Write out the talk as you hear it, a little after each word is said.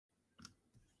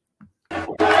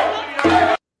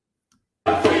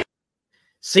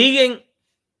Siguen,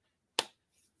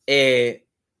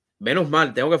 menos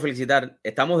mal, tengo que felicitar,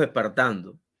 estamos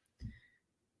despertando.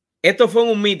 Esto fue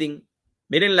en un meeting.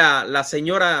 Miren la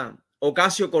señora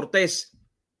Ocasio Cortez,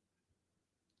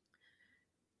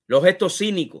 los gestos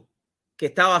cínicos que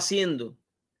estaba haciendo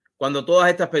cuando todas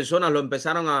estas personas lo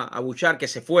empezaron a abuchar que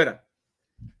se fuera.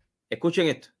 Escuchen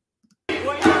esto.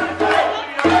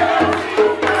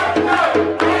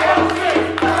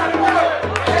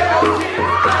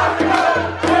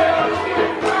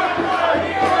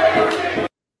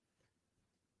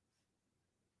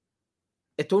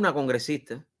 Esto es una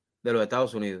congresista de los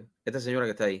Estados Unidos. Esta señora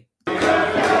que está ahí.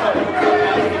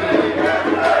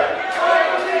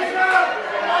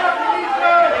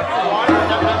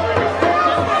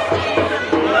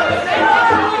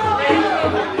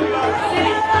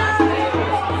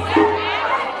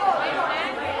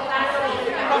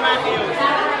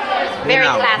 Very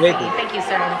classy. Thank you,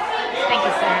 sir. Thank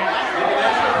you, sir.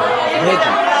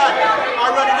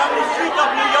 Are running on the streets of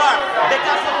New York. They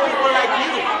got some people like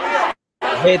you.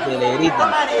 Le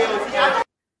gritan.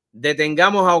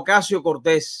 Detengamos a Ocasio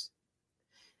Cortez.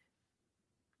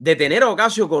 Detener a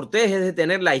Ocasio Cortez es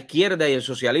detener la izquierda y el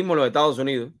socialismo en los Estados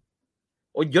Unidos.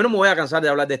 Yo no me voy a cansar de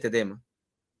hablar de este tema.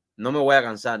 No me voy a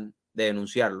cansar de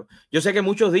denunciarlo. Yo sé que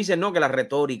muchos dicen, no, que la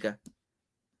retórica.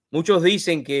 Muchos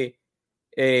dicen que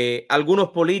algunos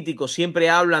políticos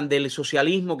siempre hablan del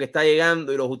socialismo que está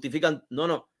llegando y lo justifican. No,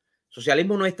 no.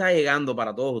 Socialismo no está llegando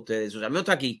para todos ustedes. El socialismo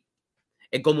está aquí.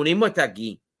 El comunismo está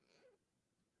aquí.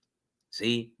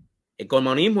 Sí. El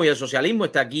comunismo y el socialismo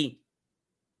está aquí.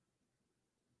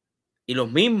 Y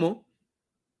los mismos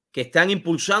que están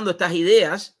impulsando estas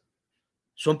ideas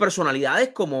son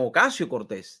personalidades como Ocasio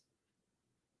Cortez,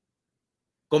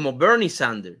 como Bernie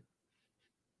Sanders,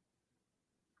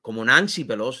 como Nancy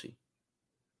Pelosi.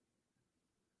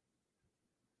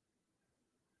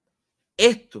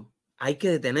 Esto hay que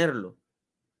detenerlo.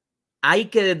 Hay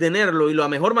que detenerlo y la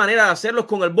mejor manera de hacerlo es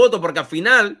con el voto, porque al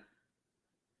final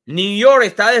New York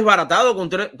está desbaratado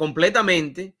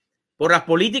completamente por las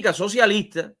políticas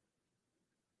socialistas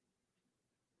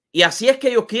y así es que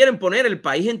ellos quieren poner el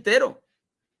país entero.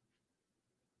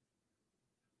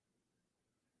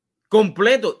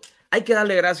 Completo. Hay que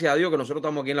darle gracias a Dios que nosotros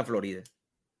estamos aquí en la Florida.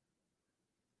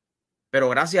 Pero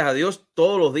gracias a Dios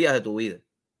todos los días de tu vida.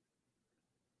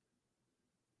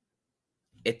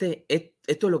 Esto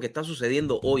es lo que está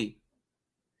sucediendo hoy.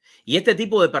 Y este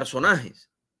tipo de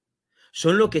personajes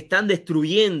son los que están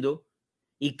destruyendo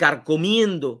y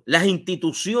carcomiendo las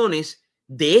instituciones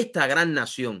de esta gran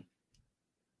nación.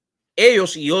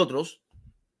 Ellos y otros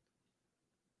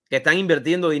que están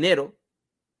invirtiendo dinero.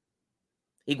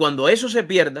 Y cuando eso se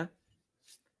pierda,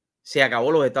 se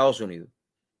acabó los Estados Unidos.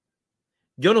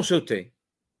 Yo no sé usted,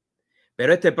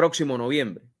 pero este próximo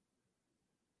noviembre,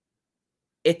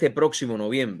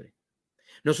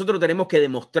 nosotros tenemos que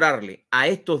demostrarle a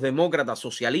estos demócratas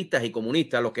socialistas y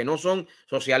comunistas, los que no son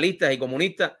socialistas y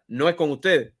comunistas, no es con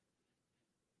ustedes,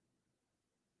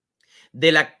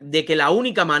 de que la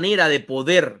única manera de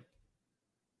poder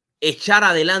echar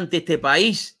adelante este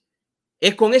país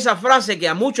es con esa frase que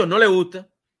a muchos no les gusta: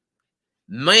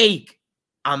 Make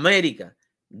America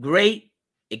Great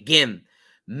Again.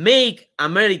 Make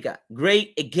America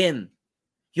Great Again.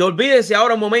 Y olvídense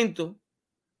ahora un momento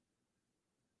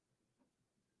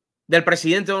del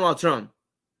presidente Donald Trump.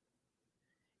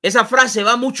 Esa frase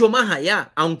va mucho más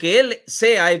allá, aunque él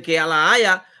sea el que la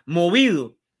haya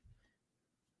movido.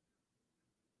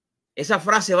 Esa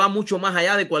frase va mucho más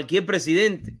allá de cualquier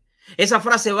presidente. Esa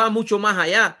frase va mucho más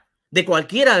allá de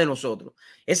cualquiera de nosotros.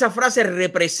 Esa frase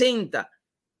representa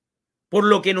por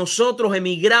lo que nosotros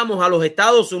emigramos a los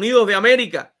Estados Unidos de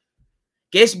América,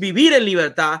 que es vivir en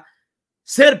libertad,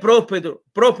 ser próspero,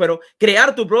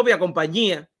 crear tu propia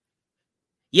compañía.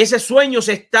 Y ese sueño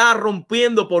se está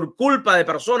rompiendo por culpa de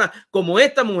personas como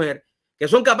esta mujer, que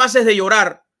son capaces de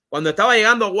llorar cuando estaba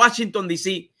llegando a Washington,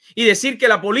 D.C. y decir que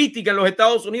la política en los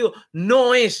Estados Unidos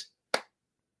no es,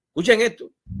 escuchen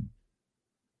esto,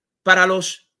 para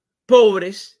los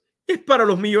pobres, es para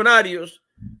los millonarios,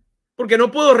 porque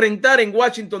no puedo rentar en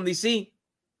Washington, D.C.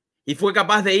 Y fue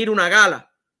capaz de ir a una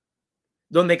gala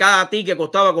donde cada ticket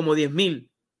costaba como $10,000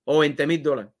 o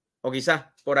 $20,000, o quizás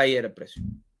por ahí era el precio.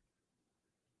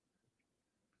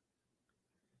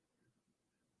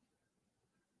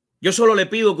 Yo solo le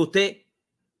pido que usted,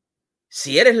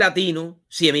 si eres latino,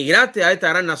 si emigraste a esta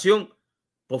gran nación,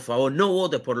 por favor, no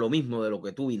votes por lo mismo de lo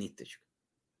que tú viniste.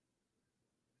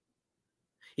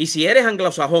 Y si eres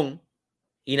anglosajón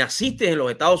y naciste en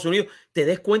los Estados Unidos, te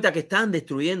des cuenta que están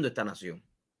destruyendo esta nación.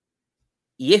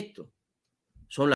 Y esto